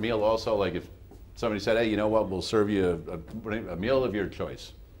favorite meal also? Like if somebody said, hey, you know what, we'll serve you a meal of your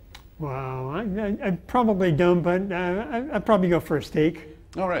choice. Wow, I probably don't, but I'd probably go for a steak.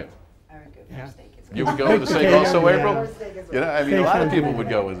 All right. I would go Yeah. steak. You would go with the steak Yeah, also, yeah. April? You know, I mean, a Steak lot of sounds people good. would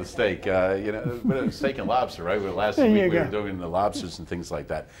go with the steak. You know, but steak and lobster, right? Last There week you we were go. doing the lobsters and things like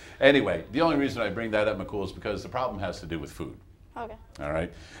that. Anyway, the only reason I bring that up, Mukul, is because the problem has to do with food. Okay. All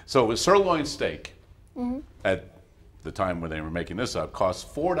right. So with sirloin steak, at the time when they were making this up, costs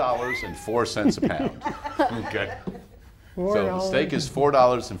 $4.04 a pound. Okay. So the steak is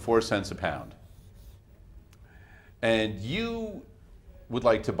 $4.04 a pound. And you would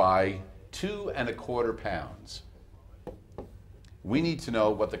like to buy 2 1/4 pounds. We need to know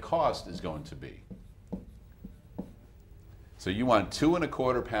what the cost is going to be. So you want 2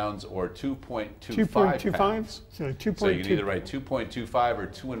 1/4 pounds or 2.25 2.25. pounds. So 2.2. So you can either write 2.25 or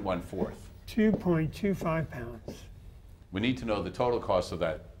 2 1/4. 2.25 pounds. We need to know the total cost of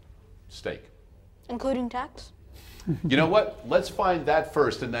that steak. Including tax? You know what? Let's find that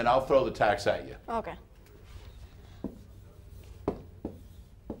first, and then I'll throw the tax at you. Okay.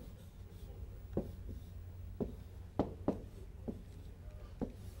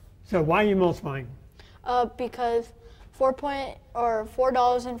 So why are you multiplying? Because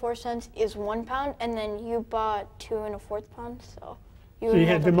 $4.04 is 1 pound, and then you bought 2 1/4 pounds, so So would you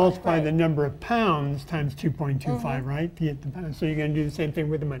had to multiply right. the number of pounds times 2.25, right? To get the pounds. So you're going to do the same thing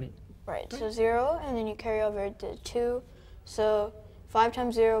with the money. Right, so 0, and then you carry over the 2. So 5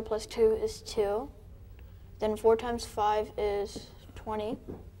 times 0 plus 2 is 2. Then 4 times 5 is 20.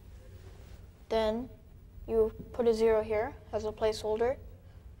 Then you put a 0 here as a placeholder.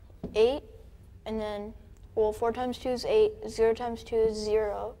 8, and then, well, 4 times 2 is 8, 0 times 2 is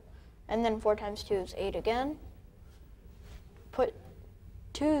 0, and then 4 times 2 is 8 again. Put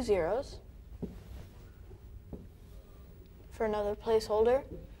 2 zeros for another placeholder,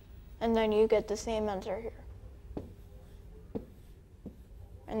 and then you get the same answer here.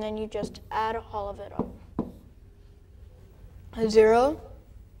 And then you just add all of it up. 0,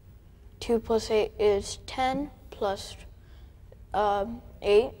 2 plus 8 is 10, plus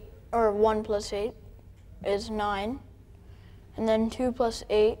 8, or 1 plus 8 is 9, and then 2 plus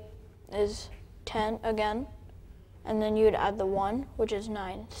 8 is 10 again, and then you'd add the 1, which is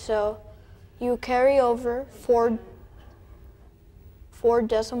 9. So you carry over four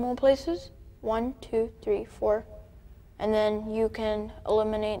decimal places, 1, 2, 3, 4, and then you can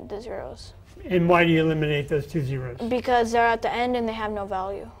eliminate the zeros. And why do you eliminate those 2 zeros? Because they're at the end and they have no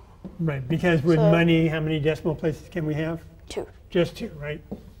value. Right, because with So- money, how many decimal places can we have? 2. Just 2, right?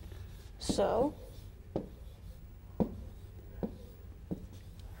 So,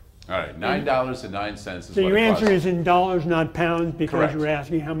 All right, $9.09 is So what your it answer costs. is in dollars, not pounds, because Correct. you were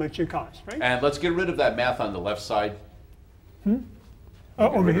asking how much it costs, right? And let's get rid of that math on the left side. Oh, Get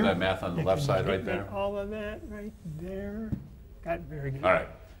over rid here? of that math on the left side right there. All of that right there. Got it, very good. All right.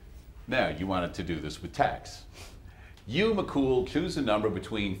 Now, you wanted to do this with tax. You, Mukul, choose a number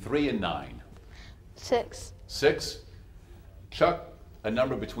between 3 and 9. 6. 6. Chuck, a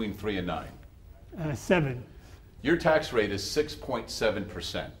number between 3 and 9. 7. Your tax rate is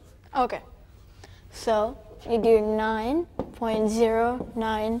 6.7%. Okay. So, you do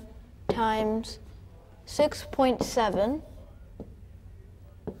 9.09 times 6.7.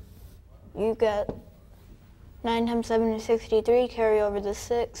 You get 9 times 7 is 63, carry over the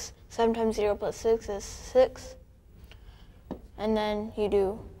 6. 7 times 0 plus 6 is 6. And then you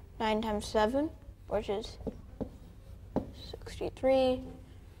do 9 times 7, which is 63.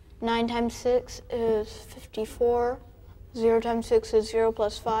 9 times 6 is 54. 0 times 6 is 0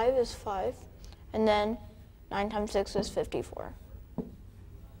 plus 5 is 5. And then 9 times 6 is 54.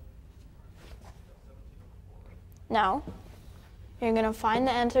 Now, you're going to find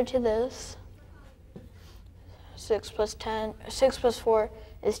the answer to this. 6 plus 4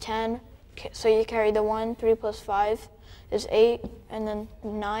 is 10. So you carry the 1. 3 plus 5 is 8. And then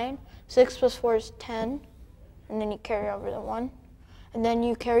 9. 6 plus 4 is 10. And then you carry over the 1. And then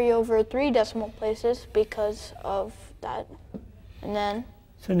you carry over 3 decimal places because of that. And then...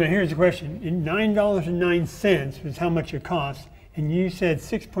 So now here's the question. $9.09 is how much it costs, and you said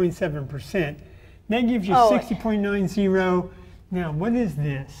 6.7%. That gives you 60.90. Now, what is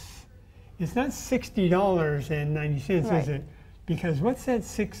this? It's not $60.90, Right. is it? Because what's that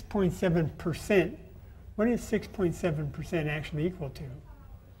 6.7%? What is 6.7% actually equal to?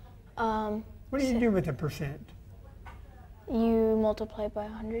 What do you do with the percent? You multiply by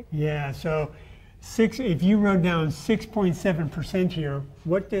 100. Yeah, so if you wrote down 6.7% here,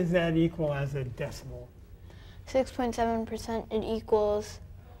 what does that equal as a decimal? 6.7%, it equals,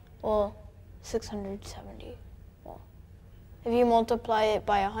 well, 670. Well, if you multiply it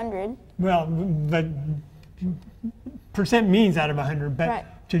by 100. Well, but percent means out of 100, but Right.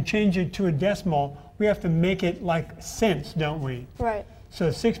 to change it to a decimal, we have to make it like cents, don't we? Right.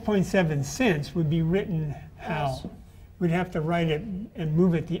 So 6.7 cents would be written how? Yes. We'd have to write it and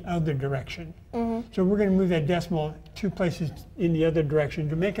move it the other direction. So we're going to move that decimal 2 places in the other direction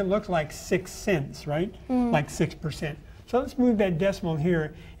to make it look like 6 cents, right? Like 6%. So let's move that decimal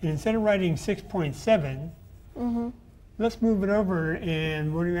here, and instead of writing 6.7, let's move it over,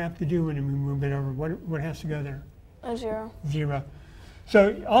 and what do we have to do when we move it over? What has to go there? A 0. 0.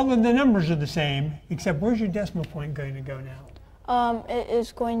 So all of the numbers are the same, except where's your decimal point going to go now? It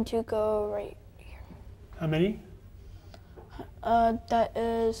is going to go right here. How many? That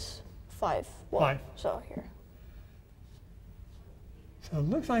is 5. Well, 5. So here. So it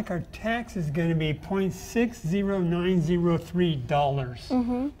looks like our tax is going to be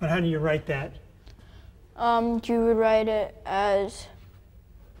 $0.60903. But how do you write that? You would write it as,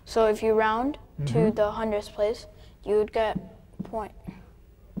 so if you round to the hundredths place, you would get 0.61.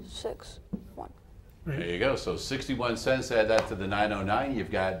 There you go. So 61 cents, add that to the 909,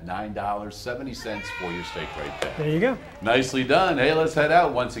 you've got $9.70 for your steak right there. There you go. Nicely done. Hey, let's head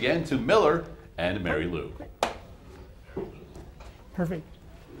out once again to Miller and Marylou. Perfect.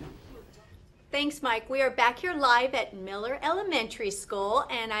 Thanks, Mike. We are back here live at Miller Elementary School,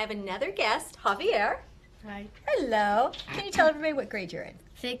 and I have another guest, Javier. Hi. Hello. Can you tell everybody what grade you're in?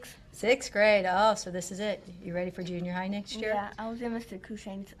 6. 6th grade. Oh, so this is it. You ready for junior high next year? Yeah, I was in Mr.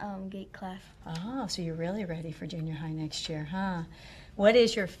 Kushain's gate class. Oh, so you're really ready for junior high next year, huh? What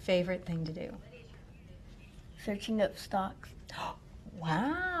is your favorite thing to do? Searching up stocks.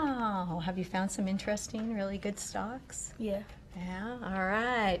 Wow. Have you found some interesting, really good stocks? Yeah. Yeah, all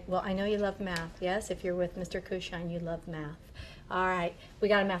right. Well, I know you love math, yes? If you're with Mr. Kushain, you love math. All right, we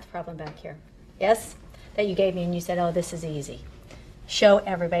got a math problem back here. Yes? That you gave me and you said, oh, this is easy. Show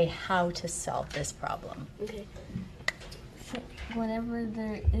everybody how to solve this problem. Okay. So whenever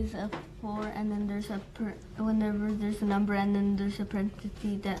there is a 4 and then there's whenever there's a number and then there's a parenthesis,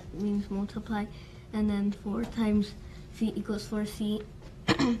 that means multiply. And then 4 times c equals 4c.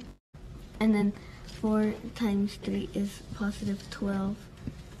 And then 4 times 3 is positive 12.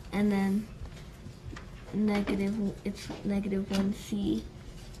 And then it's negative 1c.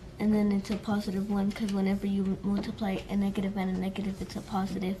 And then it's a positive 1 because whenever you multiply a negative and a negative, it's a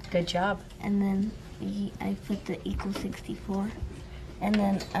positive. Good job. And then I put the equal 64. And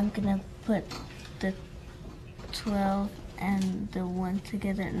then I'm going to put the 12 and the 1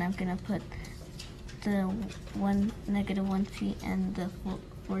 together, and I'm going to put the 1 negative 1c and the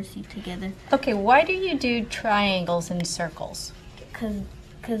 4c together. Okay, why do you do triangles and circles?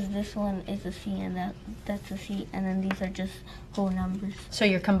 Because this one is a c and that's a c, and then these are just whole numbers. So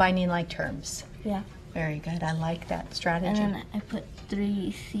you're combining like terms. Yeah. Very good. I like that strategy. And then I put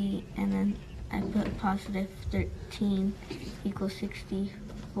 3c, and then I put positive 13 equals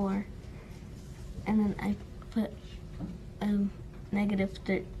 64. And then I put negative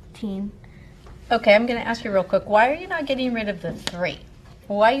 13. Okay, I'm going to ask you real quick. Why are you not getting rid of the 3?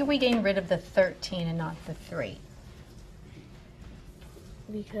 Why are we getting rid of the 13 and not the 3?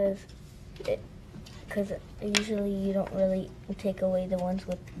 Because usually you don't really take away the ones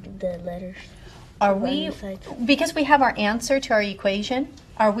with the letters. Are we, because we have our answer to our equation,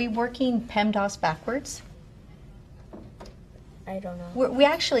 are we working PEMDAS backwards? I don't know. We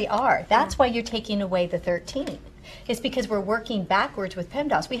actually are. That's why you're taking away the 13. It's because we're working backwards with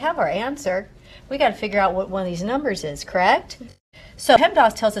PEMDAS. We have our answer. We got to figure out what one of these numbers is, correct? So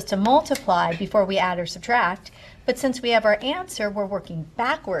PEMDAS tells us to multiply before we add or subtract, but since we have our answer, we're working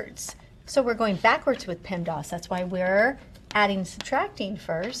backwards. So we're going backwards with PEMDAS. That's why we're adding and subtracting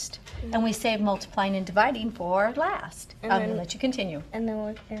first, and we save multiplying and dividing for last. I'm going to let you continue. And then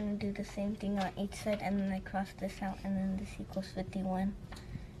we're going to do the same thing on each side, and then I cross this out, and then this equals 51.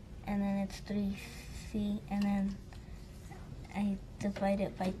 And then it's 3c, and then I divide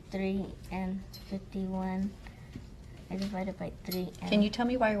it by 3 and 51. I divide it by 3. And can you tell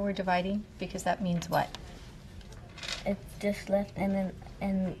me why we're dividing? Because that means what? It's just left, and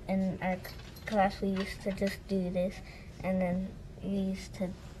then in our class we used to just do this, and then we used to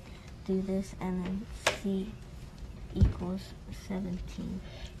do this, and then c equals 17.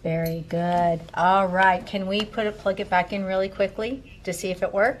 Very good. All right, can we plug it back in really quickly to see if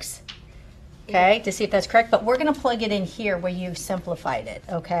it works? Okay, to see if that's correct, but we're going to plug it in here where you simplified it,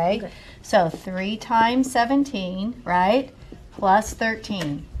 okay? So 3 times 17, right, plus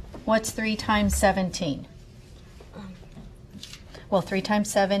 13. What's 3 times 17? Well, 3 times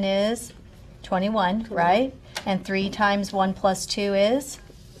 7 is 21, right? And 3 times 1 plus 2 is?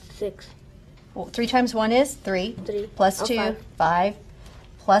 6. Well, 3 times 1 is 3. 3. Plus 2, 5.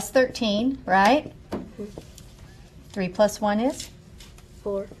 Plus 13, right? 3 plus 1 is?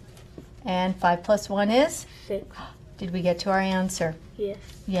 4. And 5 plus 1 is? 6. Did we get to our answer? Yes.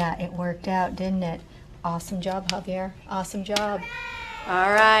 Yeah, it worked out, didn't it? Awesome job, Javier. Awesome job.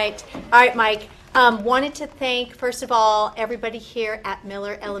 All right. All right, Mike. Wanted to thank, first of all, everybody here at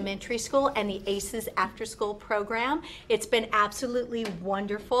Miller Elementary School and the ACES After School program. It's been absolutely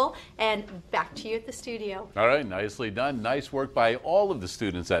wonderful. And back to you at the studio. All right, nicely done. Nice work by all of the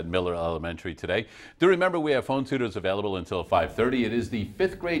students at Miller Elementary today. Do remember we have phone tutors available until 5:30. It is the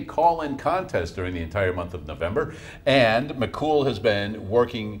 5th grade call-in contest during the entire month of November. And Mukul has been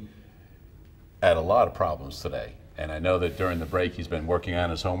working at a lot of problems today. And I know that during the break he's been working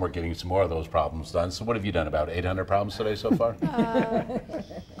on his homework, getting some more of those problems done. So what have you done, about 800 problems today so far?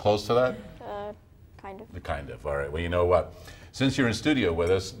 Close to that? Kind of. Kind of, all right. Well, you know what? Since you're in studio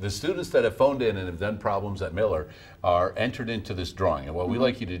with us, the students that have phoned in and have done problems at Miller are entered into this drawing. And what we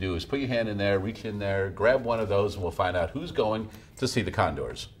like you to do is put your hand in there, reach in there, grab one of those, and we'll find out who's going to see the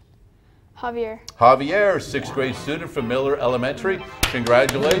condors. Javier. Javier, 6th grade student from Miller Elementary.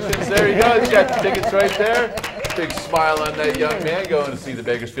 Congratulations. There you go. You got the tickets right there. Big smile on that young man going to see the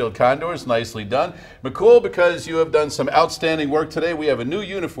Bakersfield Condors. Nicely done. Mukul, because you have done some outstanding work today, we have a new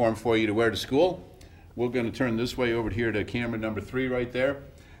uniform for you to wear to school. We're going to turn this way over here to camera number 3 right there.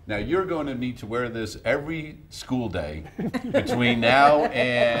 Now, you're going to need to wear this every school day between now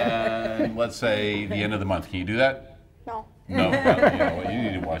and, let's say, the end of the month. Can you do that? No. No, you know what, you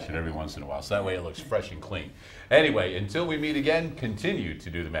need to wash it every once in a while, so that way it looks fresh and clean. Anyway, until we meet again, continue to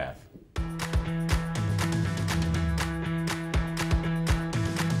do the math.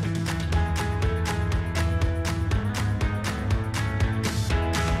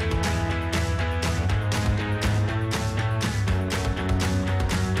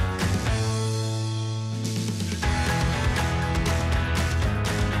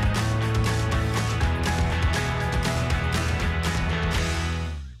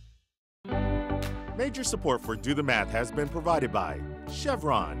 Major support for Do the Math has been provided by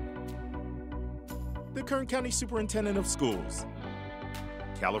Chevron, the Kern County Superintendent of Schools,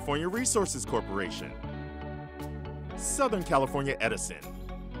 California Resources Corporation, Southern California Edison,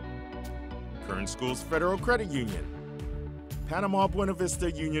 Kern Schools Federal Credit Union, Panama Buena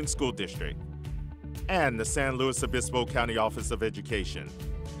Vista Union School District, and the San Luis Obispo County Office of Education,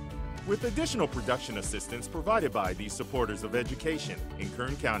 with additional production assistance provided by the supporters of education in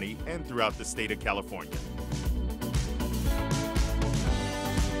Kern County and throughout the state of California.